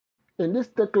In this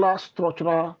Tekla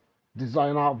structural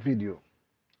designer video,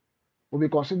 we'll be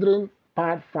considering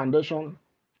pad foundation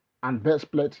and base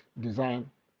plate design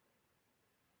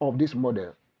of this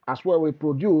model. As well, we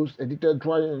produce a detailed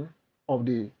drawing of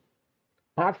the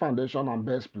pad foundation and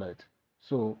base plate.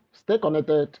 So stay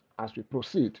connected as we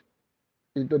proceed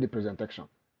into the presentation.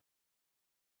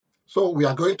 So we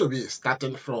are going to be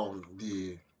starting from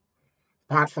the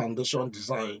pad foundation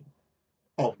design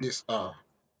of this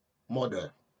model.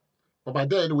 But by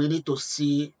then, we need to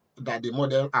see that the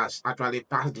model has actually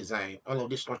pad design all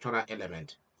of the structural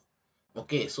elements.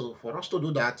 Okay, so for us to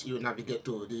do that, you navigate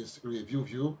to this review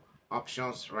view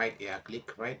options right here,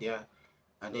 click right there,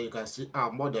 and then you can see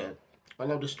our model.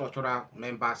 All of the structural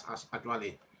members as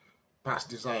actually past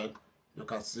design. You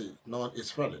can see none is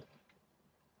failing.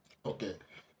 Okay,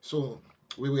 so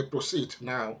we will proceed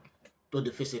now to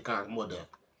the physical model.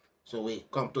 So we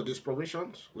come to these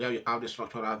provisions where you have the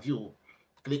structural view.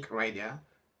 Click right there.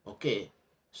 Okay,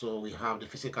 so we have the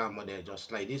physical model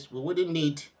just like this. We wouldn't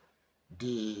need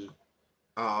the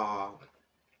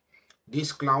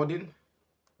this clouding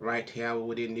right here. We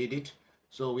wouldn't need it.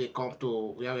 So we come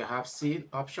to where we have scene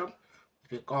option.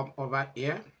 If you come over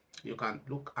here, you can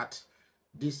look at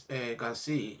this. You can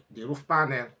see the roof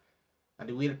panel and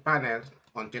the wheel panel.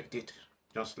 Uncheck it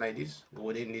just like this. We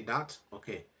wouldn't need that.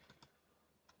 Okay,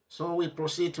 so we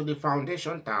proceed to the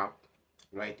foundation tab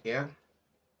right here.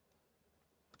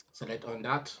 Select on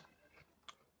that.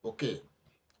 Okay,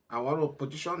 I want to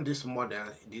position this model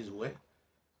this way,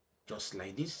 just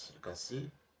like this. You can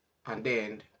see, and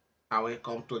then I will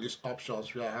come to these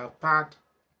options where I have pad,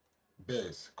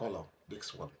 base, column,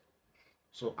 this one.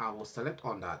 So I will select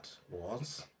on that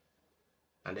once,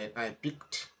 and then I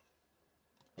picked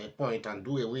a point and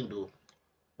do a window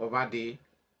over the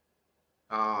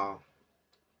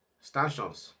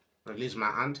stanchions. Release my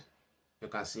hand. You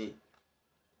can see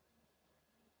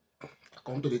I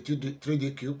come to the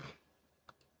 3D cube.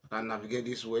 I can navigate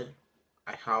this way.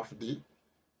 I have the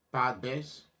pad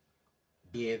base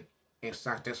being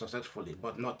inserted successfully,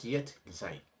 but not yet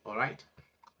designed. All right.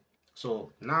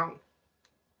 So now,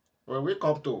 when we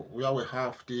come to where we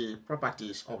have the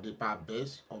properties of the pad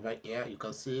base over here, you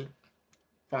can see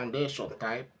foundation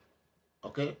type.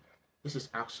 Okay, this is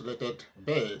isolated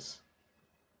base,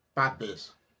 pad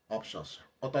base options,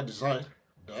 auto design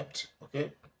depth.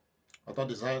 Okay, auto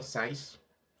design size.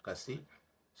 You can see.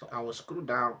 So I will scroll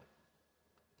down.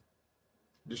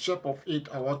 The shape of it,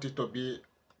 I want it to be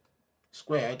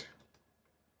squared,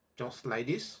 just like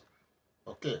this.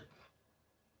 Okay. You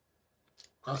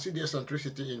can see the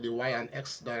eccentricity in the Y and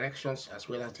X directions, as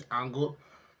well as the angle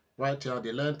right here,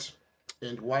 the length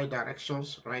in Y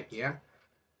directions right here.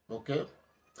 Okay,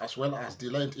 as well as the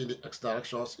length in the X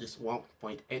directions is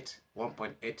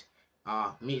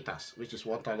 1.8 meters, which is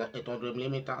 1,800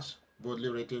 millimeters, boldly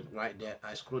written right there.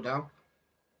 I scroll down.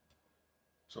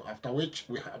 So after which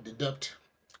we have the depth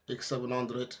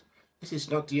X700. This is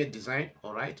not yet designed.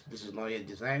 All right, this is not yet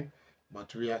designed,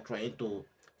 but we are trying to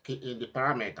key in the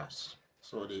parameters.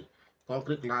 So the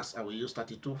concrete glass, I will use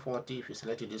 3240. If you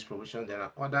select this provision, there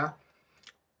are other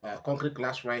concrete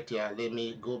glass right here. Let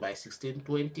me go by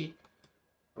 1620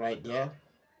 right there.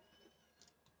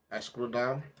 I scroll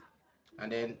down,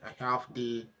 and then I have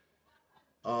the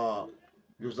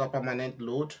user permanent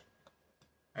load.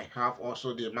 I have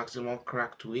also the maximum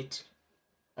cracked width.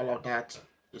 All of that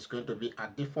is going to be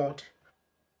at default.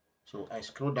 So I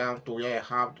scroll down to where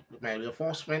I have my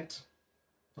reinforcement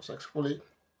successfully.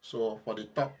 So for the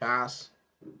top bars,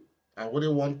 I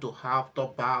wouldn't want to have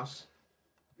top bars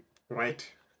right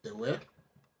away.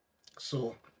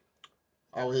 So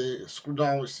I will scroll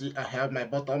down. We see I have my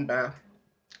bottom bar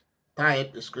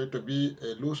type is going to be a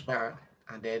loose bar,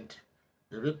 and then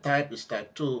the rib type is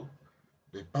type 2.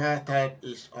 The bar type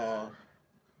is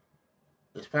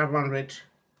 500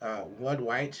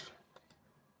 worldwide.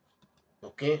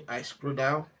 Okay, I scroll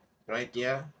down right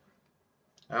here.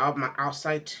 I have my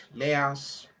outside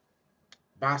layers,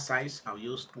 bar size. I'll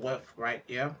use 12 right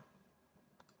here.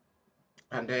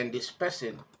 And then the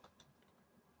spacing,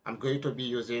 I'm going to be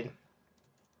using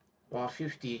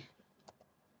 150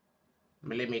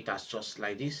 millimeters, just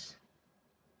like this.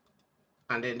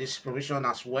 And then this provision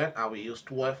as well, I will use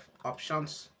 12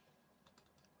 options.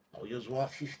 I'll use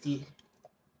 150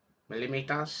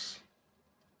 millimeters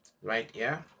right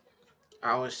here.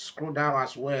 I will scroll down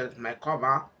as well. My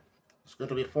cover is going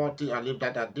to be 40. I'll leave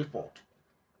that at default.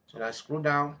 So I scroll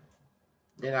down.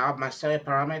 Then I have my soil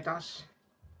parameters.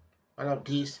 All of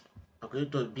these are going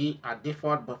to be at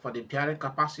default, but for the bearing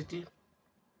capacity,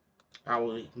 I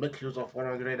will make use of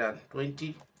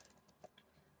 120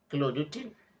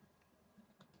 kilonewton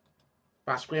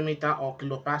per square meter or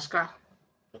kilopascal.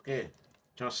 Okay,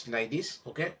 just like this.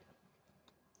 Okay,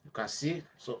 you can see.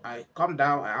 So I come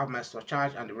down, I have my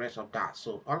surcharge and the rest of that.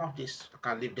 So all of this, I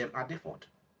can leave them at default.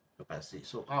 You can see.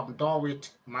 So I'm done with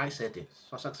my settings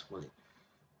successfully.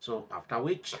 So after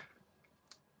which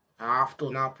I have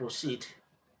to now proceed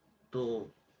to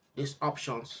these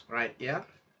options right here.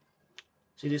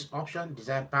 See this option,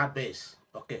 design part base.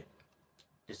 Okay,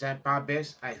 design part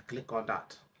base, I click on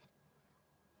that.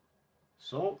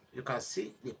 So you can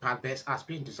see the part base has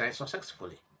been designed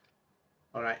successfully.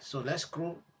 All right, so let's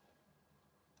scroll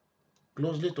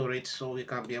closely to it so we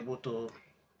can be able to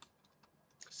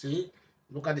see.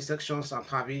 Look at the sections I'm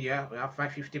having here. We have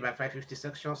 550 by 550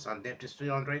 sections and depth is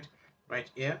 300 right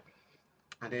here.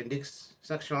 And then this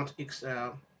section is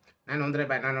 900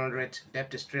 by 900,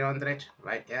 depth is 300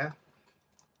 right here.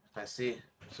 I see.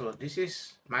 So this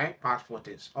is my part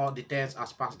footage. All details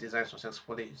as part designed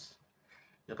successfully.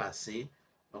 You can see.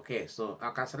 Okay, so I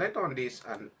can select on this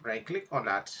and right click on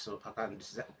that. So I can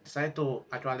decide to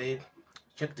actually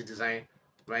check the design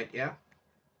right here.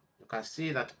 You can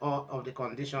see that all of the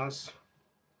conditions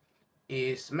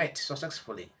is met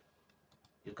successfully.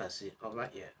 You can see over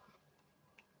here.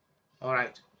 All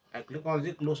right, I click on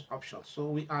the close option. So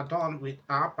we are done with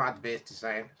our part based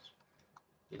design.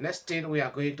 The next thing we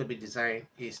are going to be designing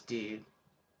is the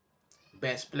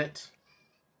base plate.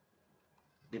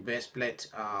 The base plate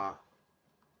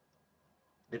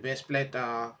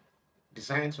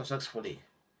designed successfully.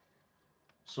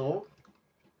 So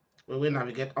we will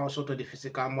navigate also to the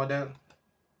physical model,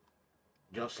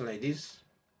 just like this.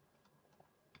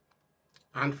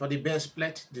 And for the base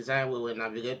plate design, we will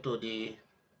navigate to the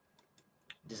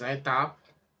design tab,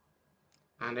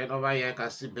 and then over here I can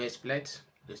see base plate,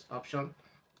 this option.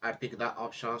 I pick that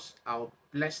options. I'll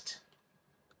place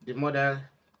the model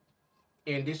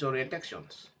in these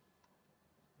orientations.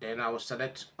 Then I will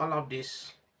select all of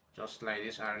this just like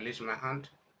this. I release my hand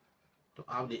to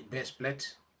have the base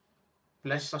plate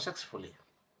placed successfully.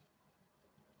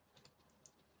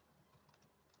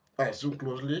 I zoom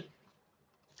closely,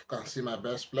 you can see my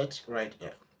base plate right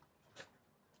here.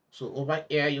 So over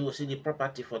here you will see the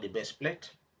property for the base plate.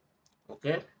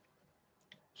 Okay,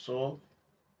 so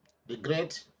the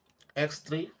grade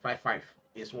X355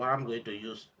 is what I'm going to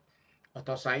use.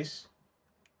 Auto size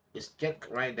is checked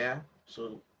right there,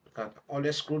 so you can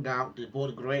always scroll down the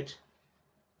board grade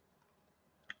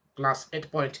class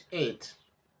 8.8,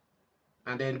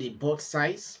 and then the board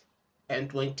size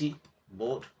N20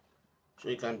 board, so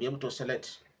you can be able to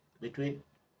select between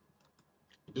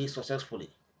these successfully.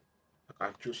 I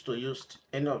can choose to use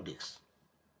any of these.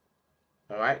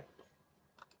 All right,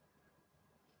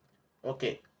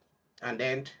 okay, and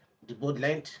then the board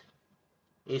length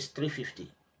is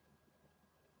 350.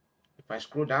 If I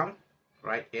scroll down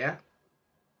right here,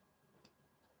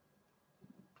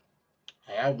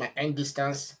 I have my end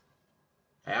distance,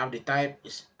 I have the type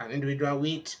is an individual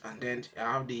width, and then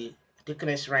I have the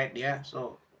thickness right there.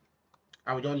 So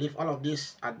I will just leave all of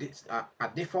this at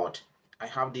at default. I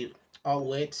have the all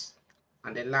weights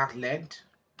and the last length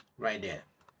right there.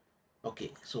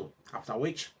 Okay, so after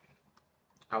which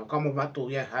I will come over to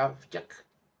where I have check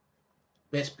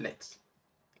base plates.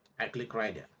 I click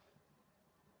right there.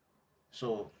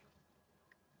 So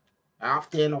I have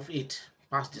 10 of it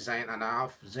past design and I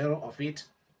have 0 of it.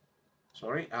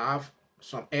 Sorry, I have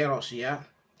some errors here.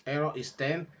 Error is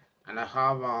 10 and I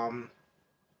have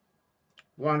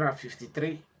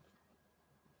 153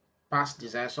 past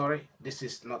design. Sorry, this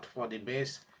is not for the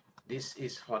base, this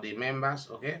is for the members.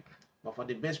 Okay, but for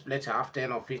the base plate I have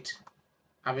 10 of it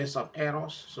having some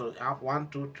errors. So I have 1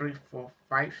 2 3 4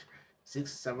 5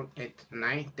 6 7 8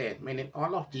 9 10, meaning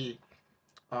all of the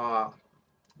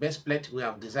base plate we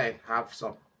have designed have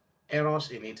some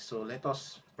errors in it. So let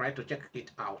us try to check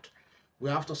it out. We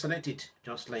have to select it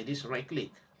just like this, right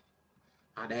click,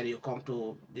 and then you come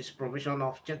to this provision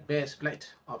of check base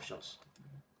plate options.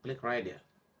 Click right there.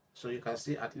 So you can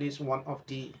see at least one of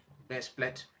the base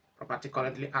plate property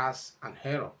currently has an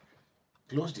error.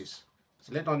 Close this.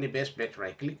 Select on the base plate,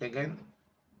 right click again,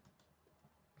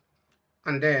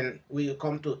 and then we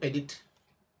come to edit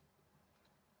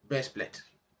base plate.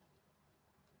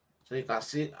 So you can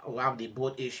see we have the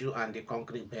board issue and the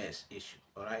concrete base issue.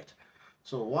 All right,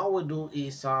 so what we do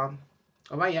is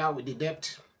over here with the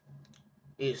depth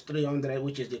is 300,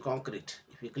 which is the concrete.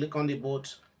 If you click on the board,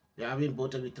 you're having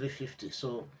both with 350.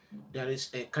 So there is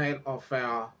a kind of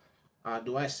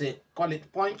do I say, call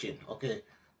it punching, okay,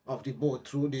 of the board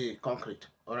through the concrete.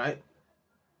 All right,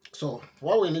 so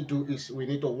what we need to do is we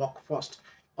need to work first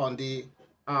on the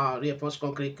reinforced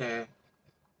concrete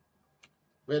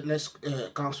But let's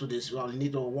cancel this. We'll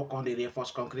need to work on the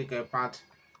reinforced concrete part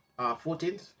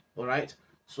footings. All right.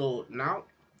 So now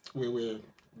we will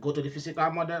go to the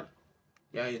physical model.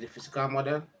 Here is the physical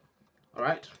model. All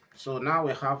right. So now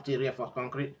we have the reinforced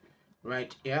concrete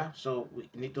right here. So we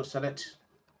need to select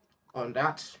on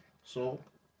that. So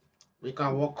we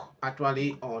can work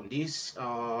actually on this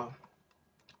on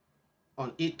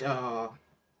it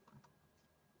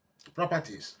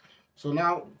properties. So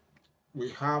now we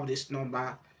have this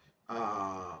number.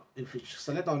 If we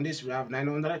select on this, we have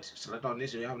 900. Select on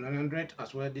this, we have 900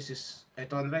 as well. This is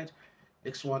 800.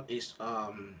 Next one is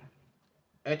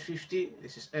 850.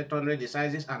 This is 800. The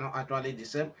sizes are not actually the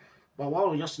same, but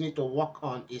what we just need to work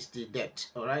on is the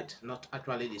depth. All right, not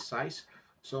actually the size.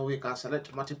 So we can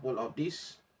select multiple of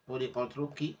this. Hold the control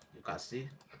key, you can see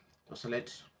to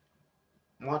select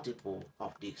multiple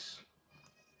of this.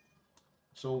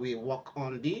 So we work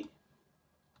on the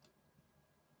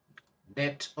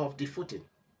depth of the footing.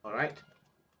 All right,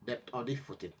 depth of the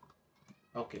footing.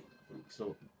 Okay,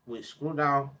 so we scroll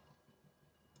down.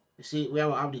 You see where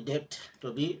we have the depth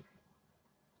to be.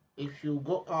 If you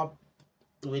go up,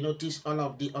 we notice all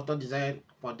of the auto design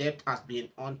for depth has been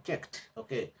unchecked.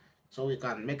 Okay, so we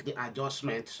can make the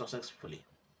adjustment successfully.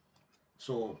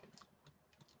 So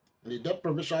the depth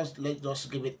provisions, let's just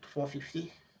give it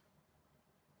 450.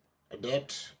 A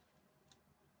depth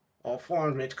or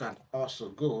 400 can also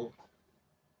go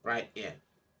right here.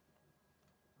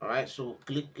 All right, so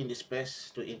click in the space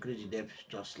to increase the depth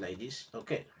just like this.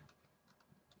 Okay,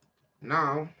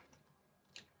 now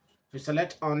we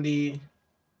select on the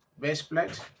base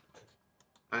plate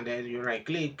and then you right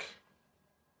click.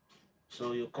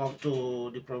 So you come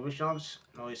to the provisions.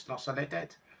 No, it's not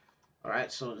selected. All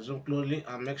right, so zoom closely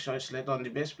and make sure you select on the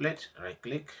base plate. Right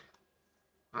click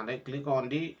and then click on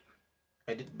the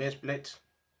edit base plate.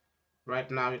 Right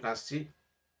now you can see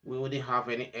we wouldn't have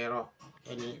any error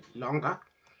any longer.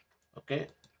 Okay,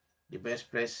 the base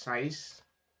plate size,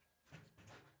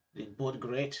 the board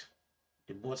grade,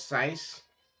 the board size,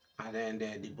 and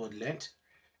then the board length,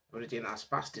 everything as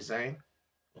past design.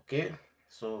 Okay,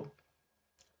 so you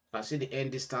can see the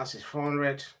end distance is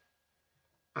 400,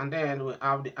 and then we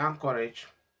have the anchorage.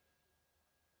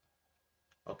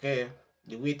 Okay,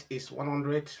 the width is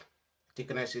 100,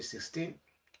 thickness is 16,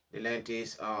 the length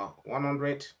is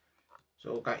 100.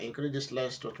 So we can increase this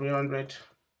length to 300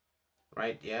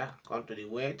 right here. Come to the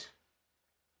weight.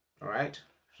 All right,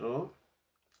 so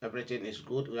everything is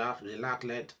good. We have the lag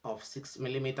length of 6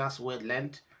 millimeters weight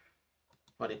length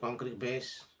for the concrete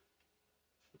base.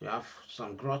 We have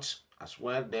some grots as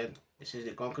well. Then this is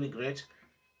the concrete grade.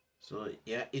 So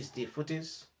here is the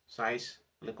footings size.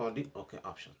 Click on the OK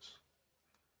options.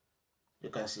 You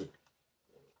can see.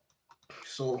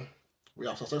 So we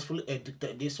have successfully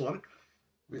edited this one.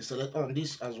 We select on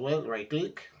this as well, right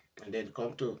click, and then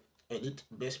come to edit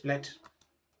base plate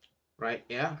right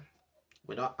here.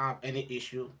 We don't have any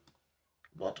issue,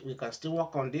 but we can still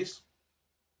work on this.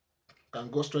 Can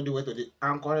go straight away to the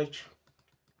anchorage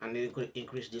and then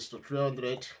increase this to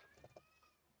 300,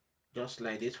 just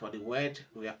like this. For the weight,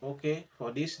 we are okay.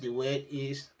 For this, the weight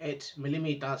is 8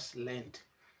 millimeters length,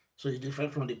 so it's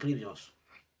different from the previous.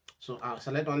 So I'll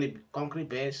select on the concrete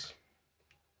base.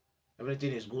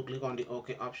 Everything is good. Click on the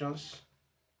OK options.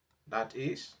 That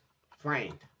is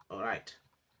fine. All right,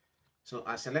 so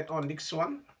I select on this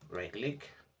one, right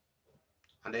click,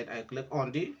 and then I click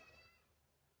on the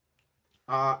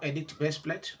edit base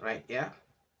plate right here.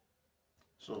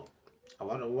 So I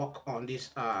want to work on this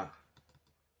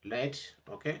length.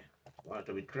 Okay, I want it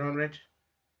to be 300.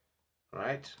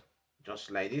 Right, just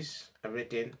like this.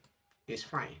 Everything is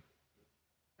fine.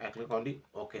 I click on the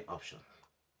OK option.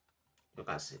 You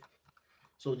can see.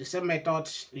 So the same method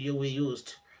you will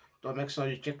use to make sure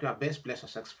you check your base plate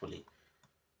successfully.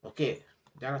 Okay,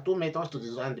 there are two methods to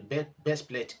design the base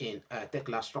plate in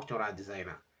Tekla Structural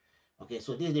Designer. Okay,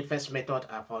 so this is the first method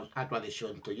I've actually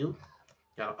shown to you.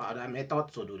 There are other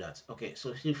methods to do that. Okay,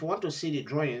 so if you want to see the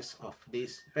drawings of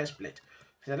this base plate,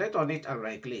 select on it and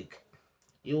right click.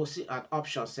 You will see an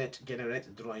option set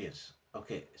generate drawings.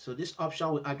 Okay, so this option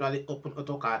will actually open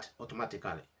AutoCAD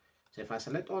automatically. So if I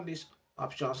select all these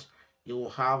options, you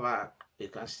will have you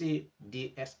can see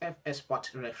the SF export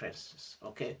references.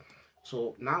 Okay,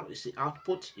 so now you see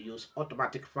output, use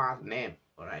automatic file name.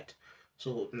 All right,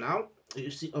 so now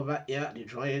you see over here the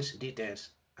drawings details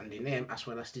and the name as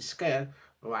well as the scale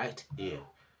right here.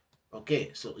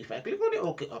 Okay, so if I click on the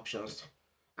OK options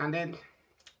and then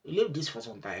leave this for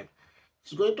some time,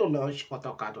 it's going to launch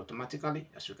AutoCAD automatically,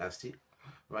 as you can see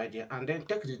right here, and then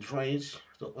take the drawings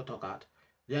to AutoCAD.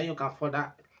 There you can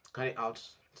further carry out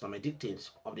some editings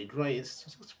of the drawings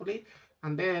successfully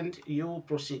and then you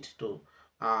proceed to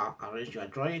arrange your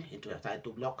drawing into a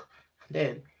title block, and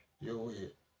then you will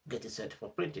get it set for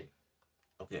printing.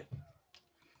 Okay,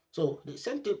 so the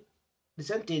same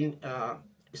thing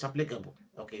is applicable.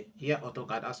 Okay, here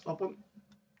AutoCAD has open.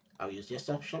 I'll use this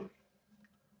option.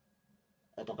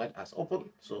 AutoCAD has open.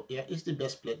 So here is the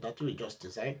base plate that we just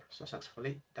designed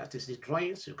successfully. That is the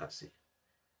drawings you can see.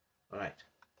 All right.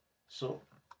 So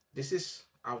this is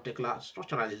how Tekla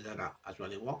structural designer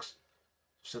actually works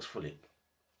successfully.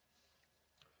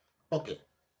 Okay.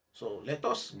 So let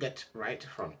us get right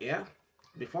from here.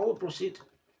 Before we proceed,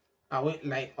 I would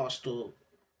like us to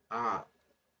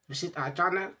visit our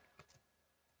channel.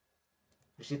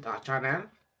 Visit our channel.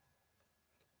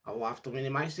 I will have to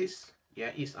minimize this.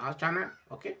 Here is our channel.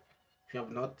 Okay. If you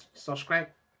have not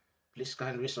subscribed, please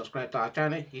kindly subscribe to our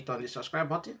channel. Hit on the subscribe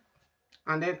button,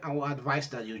 and then I will advise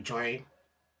that you join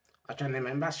our channel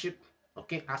membership.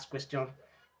 Okay. Ask questions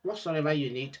whatsoever you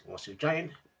need. Once you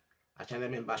join our channel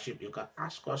membership, you can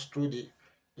ask us through the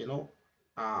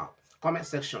comment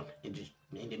section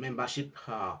in the membership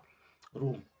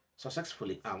room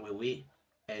successfully, and we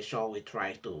will ensure we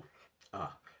try to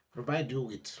provide you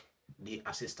with the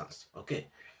assistance. Okay,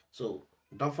 so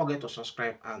don't forget to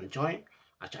subscribe and join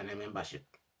our channel membership.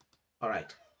 All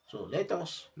right, so let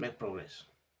us make progress.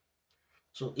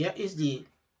 So here is the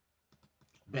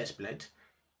base plate.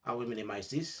 I will minimize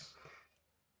this.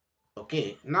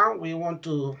 Okay, now we want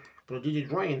to produce the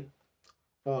drawing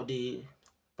for the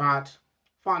part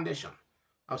foundation.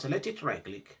 I'll select it, right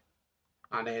click,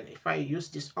 and then if I use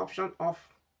this option of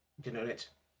generate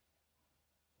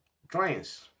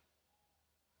drawings,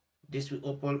 this will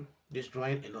open this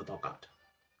drawing in AutoCAD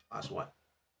as well,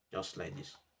 just like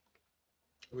this,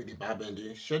 with the bar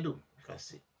bending schedule, you can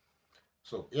see.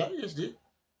 So here is the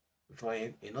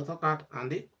drawing in AutoCAD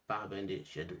and the bar bending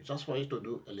schedule, just for you to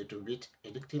do a little bit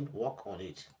editing work on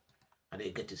it, and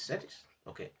then get it set.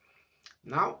 Okay,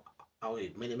 now I will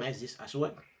minimize this as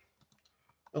well.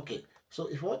 Okay, so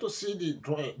if you want to see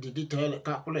the detailed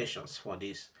calculations for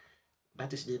this,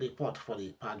 that is the report for the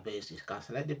part base, you can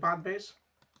select the part base,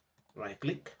 right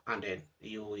click, and then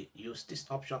you will use this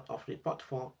option of report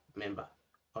for member.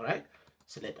 All right,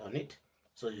 select on it,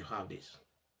 so you have this.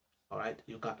 All right,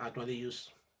 you can actually use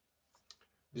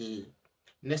the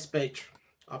next page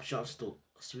options to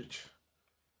switch.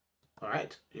 All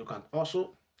right, you can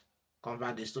also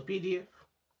convert this to PDF.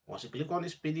 Once you click on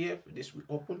this PDF, this will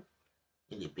open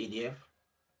in the PDF,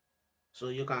 so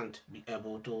you can be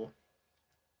able to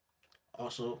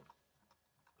also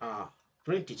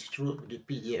print it through the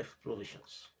PDF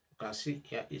provisions. You can see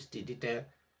here is the detailed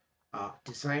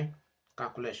design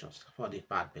calculations for the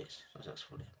part base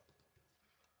successfully.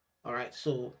 All right,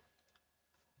 so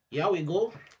here we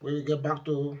go. We will get back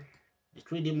to the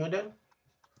 3D model.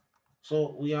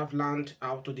 So we have learned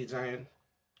how to design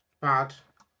part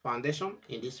foundation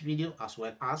in this video, as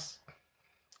well as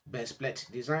base plate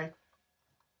design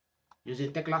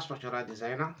using Tekla Structural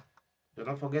Designer. Do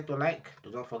not forget to like,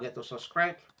 do not forget to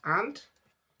subscribe, and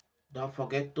don't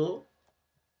forget to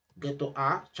get to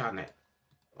our channel.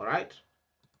 All right,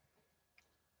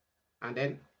 and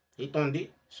then hit on the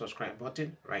subscribe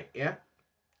button right here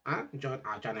and join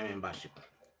our channel membership.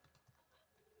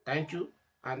 Thank you,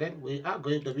 and then we are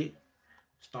going to be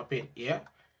stopping here.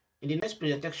 In the next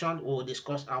presentation, we will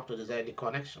discuss how to design the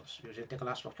connections using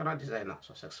Tekla Structural Designer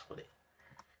successfully.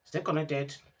 Stay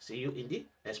connected. See you in the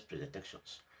next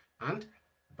presentations, and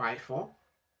bye for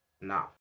now.